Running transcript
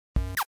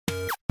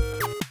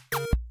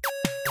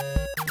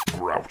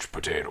couch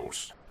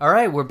potatoes. All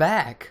right, we're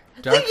back.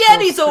 The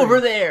Yeti's over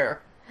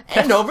there!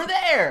 And over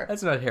there!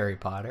 That's not Harry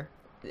Potter.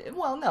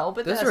 Well, no,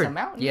 but that's are a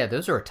mountain. Yeah,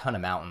 those are a ton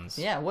of mountains.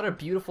 Yeah, what a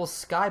beautiful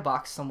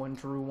skybox someone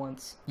drew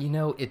once. You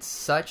know, it's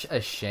such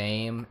a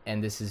shame,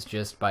 and this is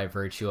just by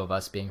virtue of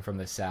us being from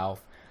the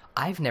South.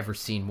 I've never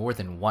seen more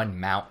than one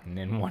mountain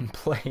in one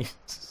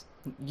place.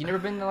 You never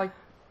been to, like,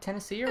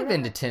 Tennessee or I've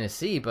been to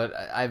Tennessee, but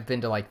I've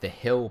been to, like, the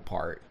hill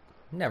part.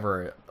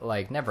 Never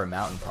a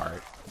mountain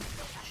part.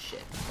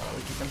 Shit.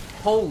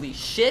 Holy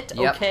shit,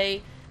 Yep.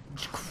 Okay.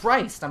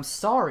 Christ, I'm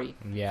sorry.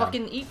 Yeah.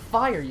 Fucking eat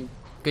fire, you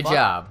Good fuck.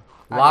 job.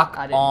 I Lock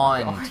didn't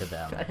on lock to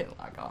them. I didn't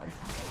lock on.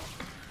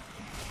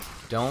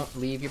 Don't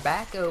leave your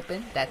back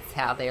open. That's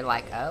how they're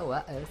like,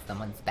 oh,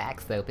 someone's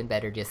back's open.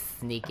 Better just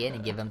sneak in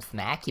and give them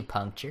some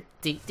acupuncture.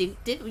 Do.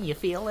 You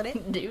feeling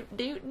it? Do.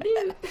 Do.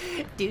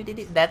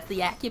 That's the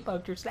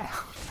acupuncture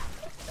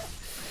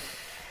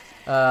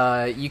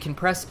sound. You can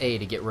press A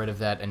to get rid of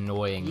that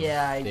annoying...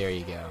 Yeah. There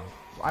you go.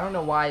 I don't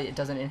know why it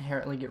doesn't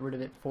inherently get rid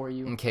of it for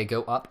you. Okay,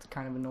 go up. It's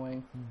kind of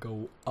annoying.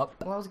 Go up.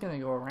 Well, I was gonna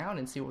go around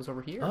and see what was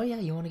over here. Oh, yeah,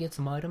 you want to get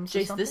some items or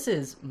Jace, something? this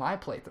is my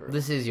playthrough.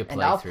 This is your playthrough.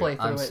 And I'll play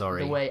through I'm it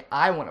sorry. the way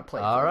I want to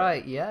play through All it.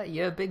 right, yeah,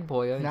 you're a big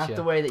boy, aren't you? Not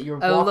the way that your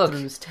Oh, look.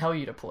 walkthroughs tell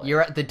you to play.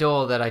 You're at the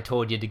door that I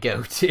told you to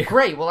go to.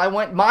 Great, well I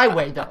went my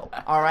way though,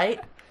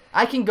 alright?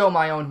 I can go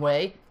my own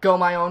way,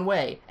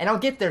 and I'll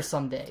get there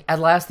someday. At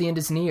last the end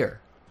is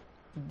near.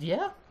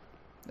 Yeah?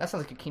 That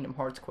sounds like a Kingdom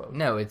Hearts quote.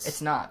 No, it's... It's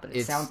not, but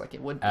it it's- sounds like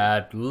it would be.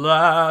 At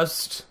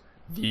last,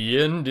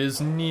 the end is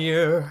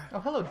near, Oh,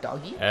 hello,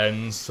 doggy.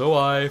 and so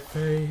I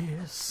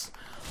face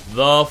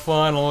the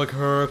final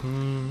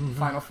curtain.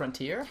 Final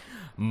Frontier?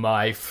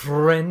 My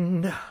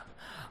friend,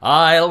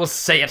 I'll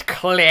say it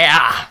clear.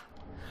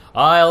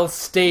 I'll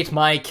state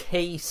my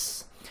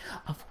case,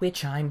 of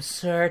which I'm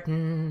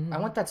certain. I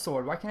want that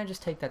sword. Why can't I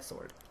just take that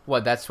sword?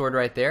 What, that sword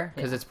right there?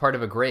 Because Yeah. it's part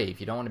of a grave.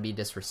 You don't want to be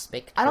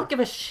disrespectful. I don't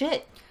give a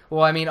shit.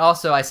 Well, I mean,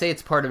 also, I say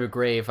it's part of a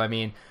grave. I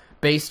mean,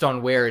 based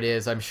on where it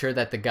is, I'm sure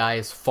that the guy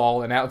has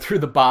fallen out through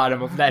the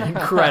bottom of that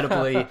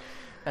incredibly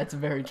That's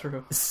very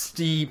true.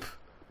 steep...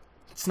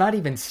 It's not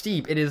even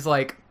steep. It is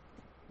like...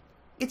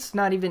 It's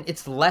not even...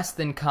 It's less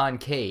than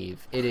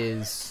concave. It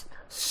is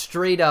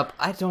straight up...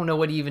 I don't know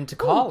what even to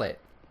call it.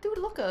 Dude,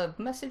 look, a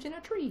message in a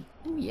tree.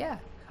 Ooh, yeah.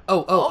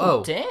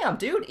 Oh. Damn,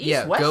 dude.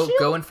 Yeah, East-West shield?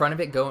 go in front of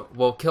it.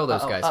 Well, kill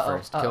those guys uh-oh,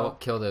 first. uh-oh.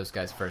 Kill those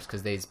guys first,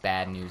 because they's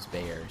bad news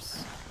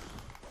bears.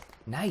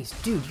 Nice,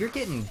 dude. You're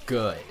getting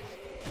good.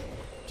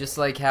 Just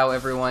like how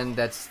everyone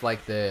that's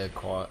like the...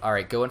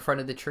 Alright, go in front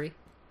of the tree.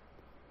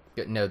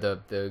 No,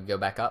 go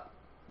back up.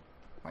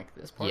 Like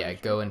this part? Yeah,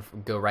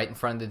 go right in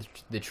front of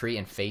the tree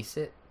and face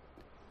it.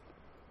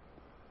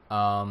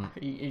 Are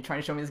you trying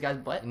to show me this guy's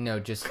butt? No,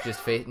 just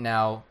face...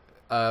 Now,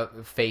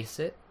 face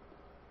it.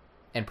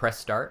 And press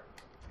start.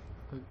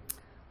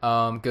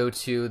 Go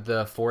to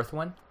the fourth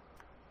one.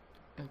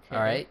 Okay.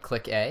 Alright,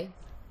 click A.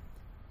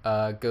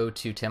 Go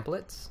to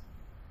templates.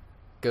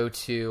 Go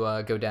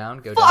to, go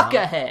down. Fuck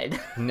ahead!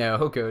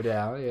 No, go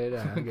down,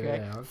 go Okay.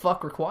 down.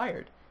 Fuck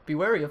required. Be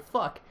wary of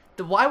fuck.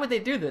 Why would they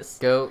do this?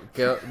 Go.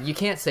 You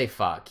can't say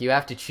fuck. You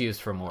have to choose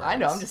from words. I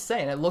know, I'm just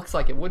saying. It looks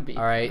like it would be.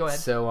 Alright, Go ahead.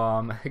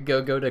 so,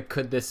 go to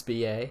could this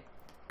be A?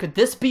 Could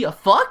this be a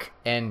fuck?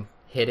 And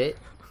hit it.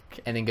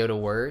 And then go to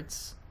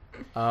words.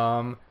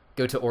 Go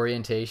to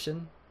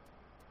orientation.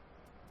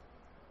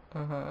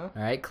 Uh-huh.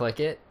 Alright, click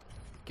it.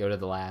 Go to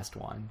the last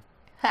one.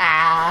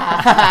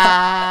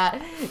 Ha!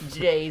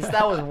 Jace,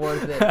 that was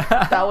worth it.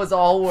 That was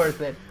all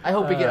worth it. I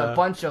hope we get a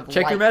bunch of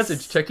Check your likes.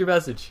 message. Check your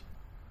message.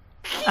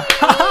 That's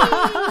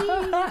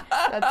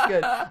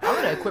good. I'm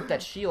gonna equip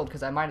that shield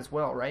because I might as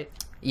well, right?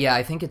 Yeah,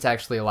 I think it's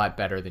actually a lot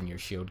better than your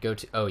shield. Go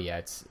to... Oh, yeah,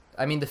 it's...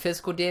 I mean, the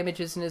physical damage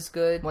isn't as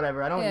good.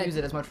 Whatever. I don't Yeah, use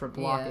it as much for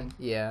blocking.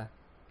 Yeah.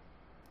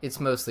 It's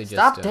mostly just...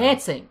 Stop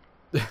dancing!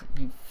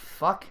 You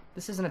fuck.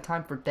 This isn't a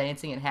time for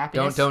dancing and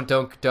happiness. Don't.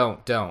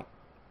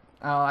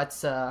 Oh,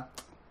 that's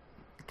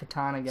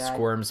Katana guy.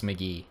 Squirms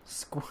McGee.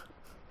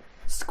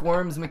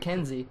 Squirms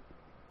Mackenzie.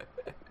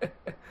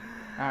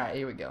 Alright,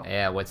 here we go.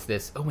 Yeah, what's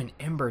this? Oh, an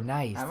ember,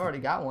 nice. I've already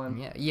got one.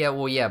 Yeah,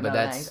 but No,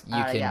 that's... thanks.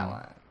 I already got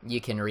one. You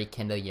can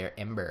rekindle your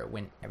ember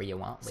whenever you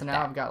want. So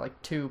now I've got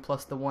like 2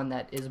 plus the one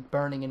that is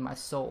burning in my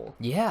soul.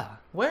 Yeah.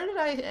 Where did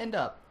I end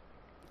up?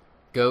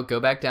 Go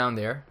back down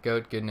there.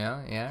 Go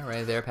now. Yeah,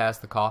 right there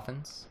past the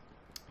coffins.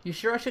 You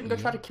sure I shouldn't go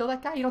try to kill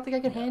that guy? You don't think I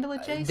can handle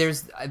it, Jace?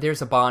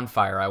 There's a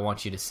bonfire I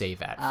want you to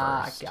save at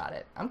Ah, first. got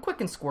it. I'm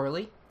quick and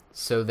squirrely.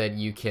 So that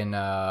you can...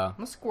 I'm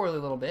a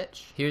squirrely little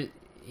bitch.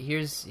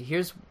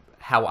 Here's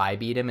how I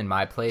beat him in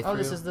my playthrough. Oh,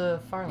 this is the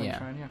Firelink Yeah.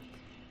 Shrine,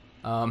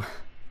 yeah.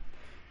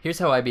 Here's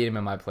how I beat him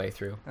in my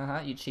playthrough. Uh-huh,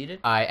 you cheated?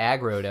 I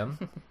aggroed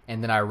him,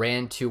 and then I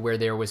ran to where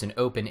there was an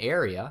open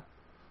area,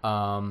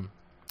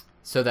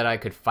 so that I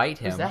could fight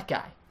him. Who's that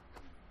guy?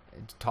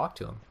 Talk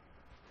to him.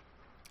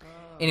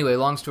 Anyway,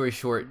 long story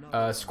short,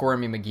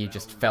 Squirmy McGee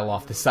just fell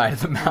off the side of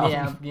the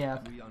mountain. Yeah.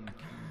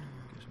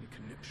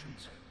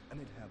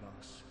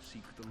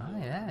 Oh,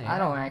 yeah. I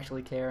don't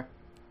actually care.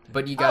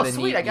 But you got a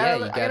sweet, neat, I got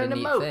you got a an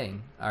neat emote.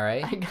 thing. All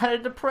right. I got a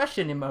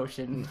depression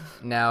emotion.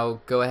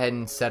 Now go ahead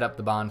and set up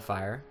the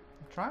bonfire.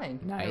 I'm trying.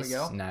 Nice,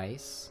 There we go.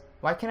 nice.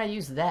 Why can't I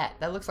use that?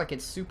 That looks like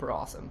it's super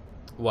awesome.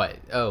 What?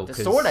 Oh, The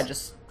 'cause sword I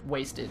just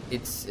wasted.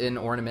 It's an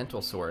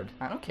ornamental sword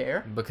I don't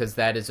care. because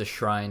that is a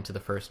shrine to the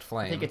first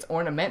flame. I think it's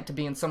ornament to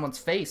be in someone's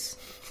face.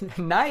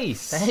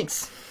 nice.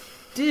 Thanks.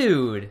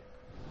 Dude.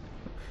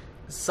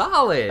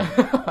 Solid.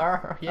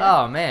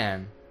 Yeah. Oh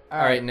man. All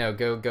right, no,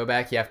 go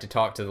back. You have to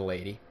talk to the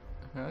lady.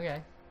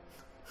 Okay.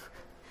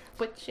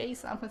 But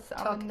Chase, I'm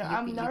You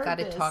nervous.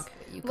 gotta talk.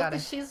 You gotta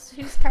She's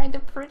kind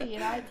of pretty,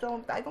 and I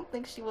don't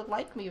think she would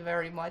like me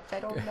very much. I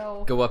don't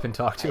know. go up and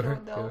talk to I her.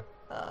 don't know.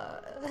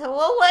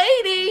 Hello,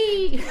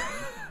 lady.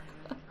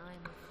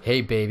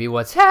 Hey, baby,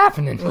 what's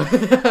happening?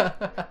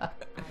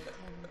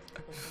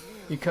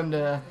 You come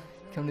to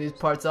these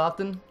parts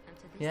often?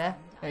 Yeah.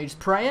 Are you just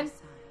praying?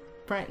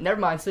 Praying. Never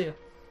mind. See you.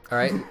 All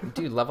right,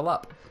 dude, level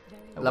up.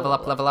 will Level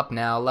up, level level up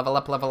now. Level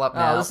up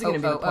now. Oh, this is gonna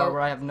be the part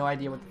where I have no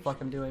idea what the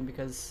fuck I'm doing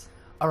because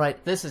All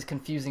right, this is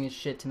confusing as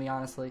shit to me,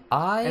 honestly.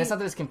 And it's not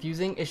that it's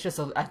confusing. It's just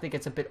I think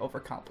it's a bit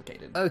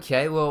overcomplicated.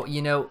 Okay, well,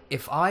 you know,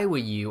 if I were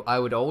you, I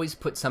would always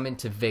put some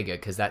into vigor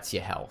because that's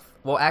your health.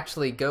 Well,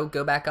 actually, go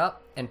back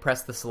up and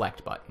press the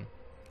select button.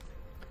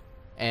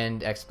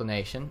 And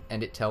explanation,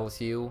 and it tells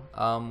you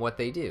what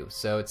they do.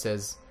 So it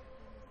says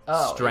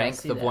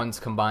strength of one's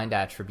combined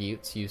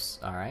attributes. Use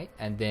all right,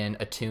 and then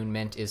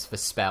attunement is for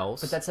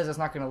spells. But that says it's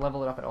not going to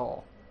level it up at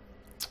all.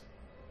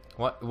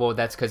 What? Well,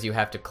 that's because you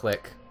have to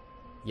click.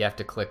 You have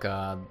to click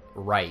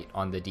right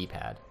on the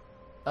D-pad.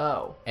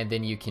 Oh. And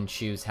then you can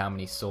choose how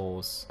many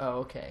souls. Oh,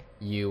 okay.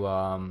 You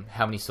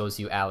how many souls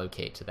you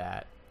allocate to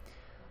that.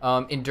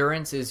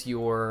 Endurance is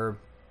your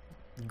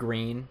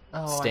green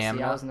stamina. I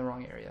see. I was in the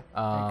wrong area.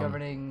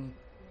 Governing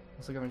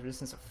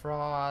resistance of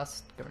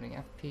frost, governing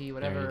FP,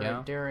 whatever. There you go.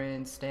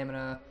 Endurance,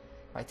 stamina,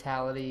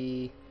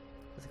 vitality,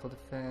 physical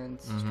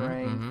defense,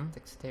 strength,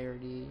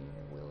 dexterity,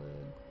 will.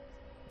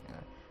 Yeah.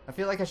 I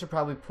feel like I should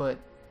probably put.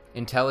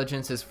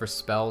 Intelligence is for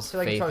spells.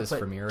 Faith is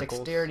for miracles.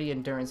 Dexterity,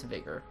 endurance,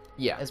 vigor.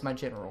 Yeah. As my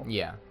general.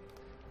 Yeah.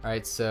 All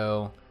right.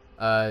 So,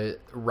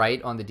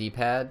 right on the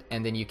D-pad,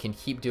 and then you can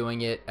keep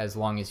doing it as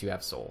long as you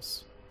have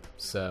souls.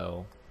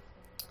 So,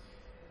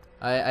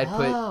 I'd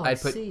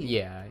put see.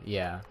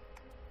 yeah.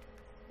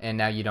 And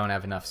now you don't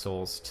have enough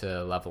souls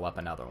to level up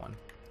another one.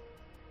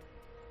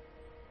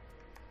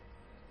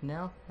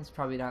 No, that's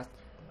probably not.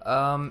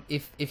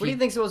 If What do you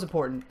think's most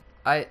important?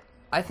 I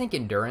think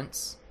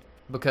endurance.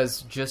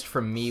 Because just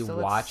from me So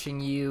let's-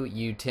 watching you,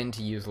 you tend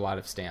to use a lot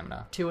of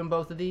stamina. 2 in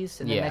both of these,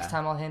 and then Yeah. next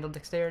time I'll handle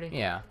dexterity.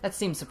 Yeah. That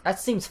seems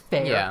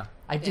fair. Yeah.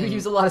 I do And-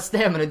 use a lot of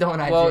stamina,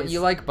 don't I? Well, Jace? you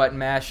like button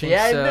mashing,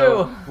 Yeah, I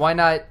so do. why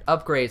not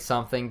upgrade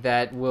something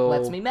that will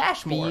Lets me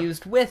mash be more.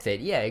 used with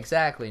it? Yeah,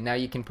 exactly. Now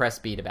you can press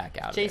B to back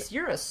out Jace,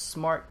 you're a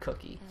smart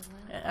cookie. of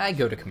it. I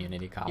go to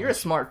community college. You're a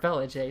smart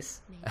fella, Jace.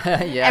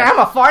 yeah. And I'm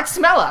a fart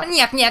smeller. All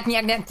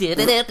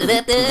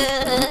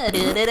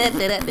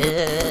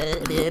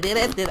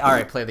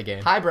right, play the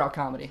game. Highbrow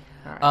comedy.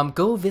 All right.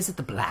 Go visit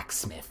the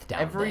blacksmith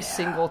down Every there.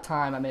 single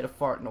time I made a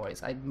fart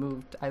noise, I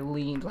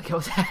leaned like I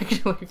was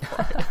actually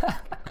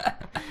farting.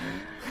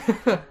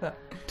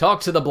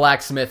 Talk to the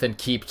blacksmith and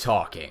keep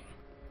talking.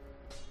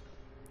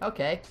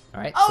 Okay.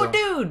 All right. Oh, so-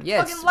 dude!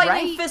 Yes, Fucking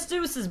Lightning right? Fist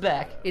Deuce is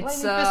back.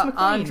 It's Lightning Fist McQueen.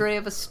 Andre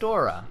of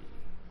Astora.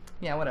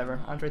 Yeah, whatever.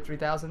 Andre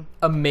 3000.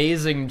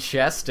 Amazing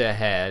chest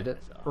ahead.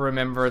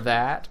 Remember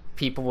that?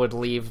 People would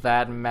leave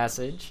that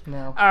message.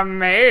 No.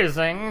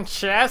 Amazing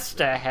chest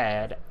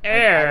ahead.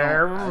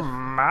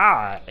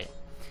 My.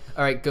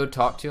 All right, go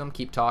talk to him.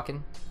 Keep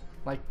talking.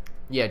 Like,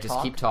 Yeah, just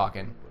Talk? keep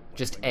talking.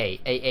 Just A.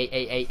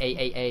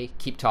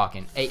 Keep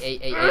talking.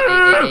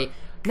 A.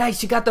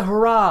 Nice, you got the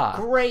hurrah.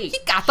 great. You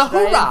got the Should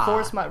I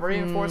hurrah.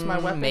 reinforce my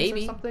weapons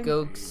Maybe. or something?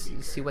 Go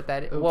see what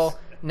that is. Oops. Well,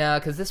 no,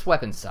 because this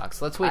weapon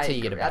sucks. Let's wait till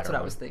you get a better That's what I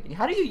one. was thinking.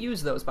 How do you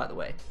use those, by the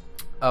way?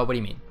 Oh, what do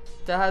you mean?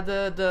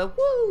 The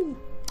woo.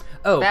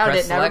 Oh, Found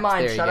press it. Never select.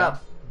 mind. There you Shut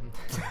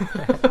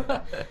go.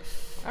 up.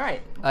 All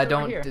right.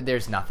 Don't.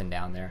 There's nothing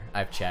down there.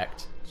 I've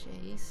checked.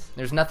 Jeez.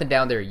 There's nothing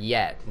down there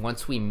yet.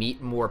 Once we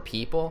meet more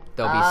people,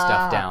 there'll be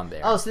stuff down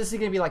there. Oh, so this is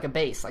gonna be like a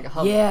base, like a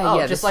hub. Yeah, oh,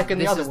 yeah, just this- like in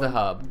the this other is the one.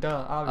 hub.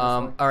 Duh,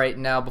 obviously. All right,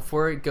 now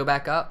before we go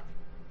back up,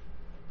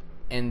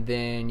 and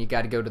then you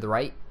got to go to the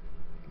right,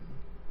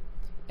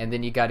 and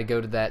then you got to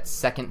go to that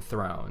second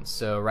throne.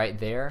 So right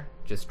there,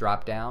 just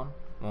drop down.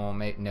 Well,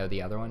 no,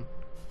 the other one.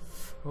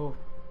 Oh,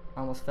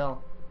 almost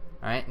fell.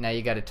 All right, now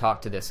you got to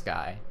talk to this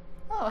guy.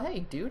 Oh, hey,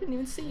 dude, didn't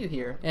even see you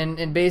here.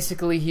 And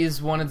basically,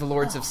 he's one of the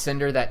Lords of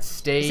Cinder that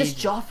staged. Is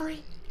this Joffrey?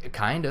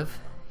 Kind of.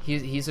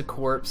 He's a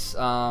corpse.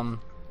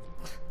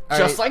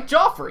 Just like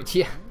Joffrey.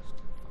 Yeah.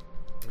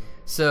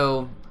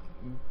 So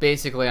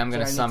basically, I'm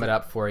gonna I need sum to- it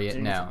up for you. do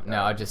you need No, to-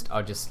 no,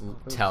 I'll just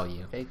tell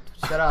you. Okay,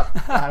 shut up.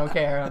 I don't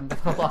care.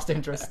 I lost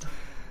interest.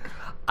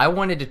 I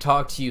wanted to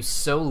talk to you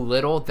so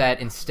little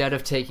that instead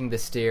of taking the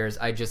stairs,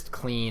 I just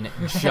clean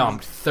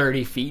jumped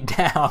 30 feet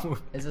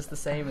down. Is this the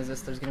same? Is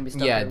this there's gonna be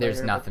stuff? Yeah, there there's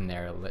later? nothing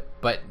there.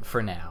 But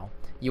for now,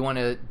 you want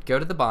to go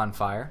to the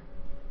bonfire,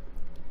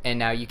 and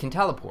now you can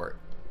teleport.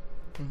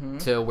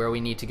 to where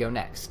we need to go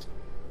next.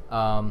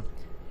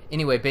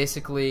 Anyway,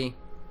 basically,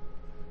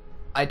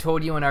 I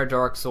told you in our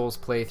Dark Souls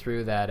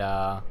playthrough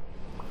that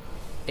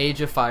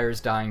Age of Fire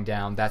is dying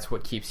down. That's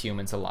what keeps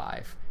humans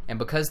alive. And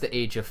because the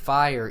Age of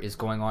Fire is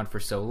going on for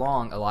so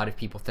long, a lot of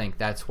people think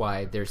that's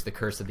why there's the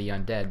Curse of the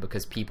Undead,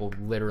 because people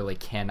literally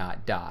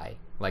cannot die.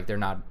 Like,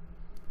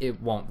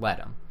 it won't let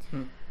them.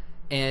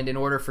 And in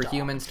order for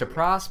humans to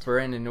prosper,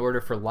 and in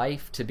order for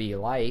life to be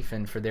life,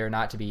 and for there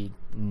not to be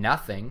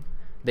nothing,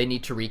 they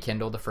need to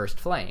rekindle the first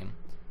flame.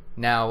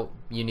 Now,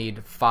 you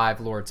need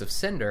 5 Lords of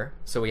Cinder,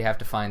 so we have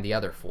to find the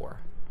other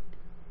 4.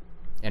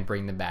 And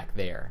bring them back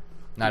there.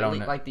 And I don't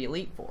know. Like the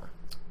Elite 4.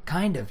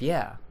 Kind of,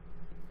 yeah.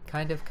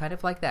 Kind of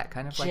like that.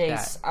 Kind of like that.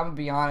 Jace, I'm gonna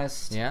be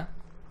honest. Yeah?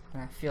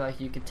 I feel like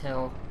you could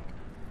tell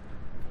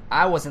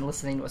I wasn't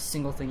listening to a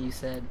single thing you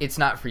said. It's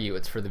not for you,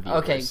 it's for the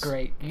viewers. Okay,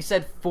 great. You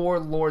said 4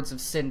 Lords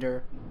of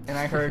Cinder, and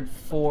I heard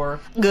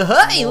 4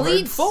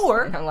 Elite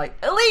 4? And I'm like,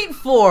 Elite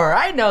 4!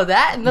 I know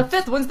that, and the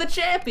 5th one's the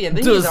champion.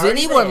 Does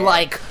anyone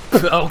like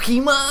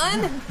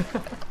Pokemon?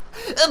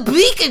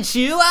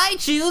 Pikachu, I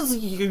choose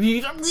you.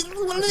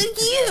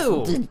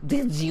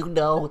 Did you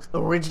know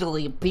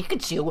originally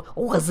Pikachu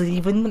wasn't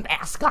even the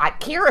mascot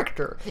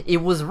character?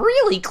 It was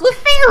really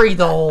Clefairy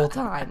the whole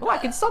time. Oh, I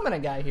can summon a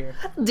guy here.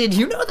 Did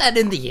you know that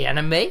in the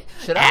anime?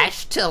 Should I?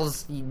 Ash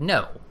tells you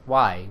no.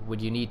 Why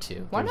would you need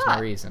to? Why There's not?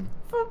 no reason.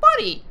 For a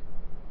buddy.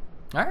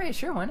 Alright,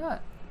 sure, why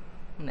not?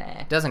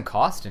 Nah. Doesn't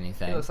cost He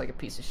anything. looks like a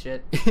piece of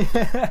shit.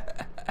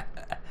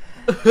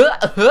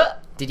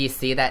 Did you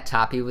see that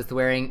top he was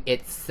wearing?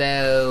 It's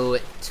so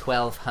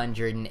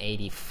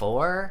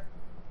 1284.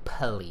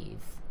 Please.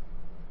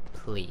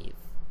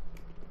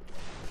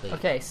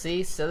 Okay,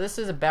 see? So this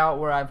is about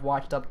where I've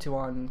watched up to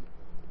on...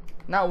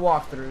 Not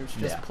walkthroughs,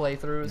 just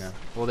playthroughs. No.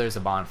 Well, there's a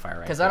bonfire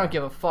right Because there. I don't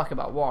give a fuck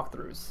about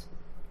walkthroughs.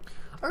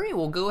 Alright,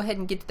 we'll go ahead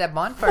and get to that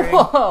bonfire.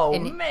 Whoa,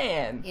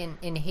 man!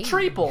 In Haiti.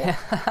 Triple!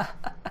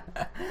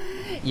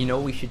 You know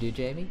what we should do,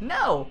 Jamie?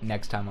 No!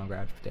 Next time on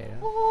Grouch Potato.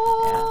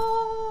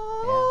 Oh.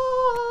 Yeah.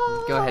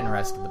 Go ahead and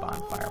rest at the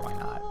bonfire, why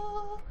not?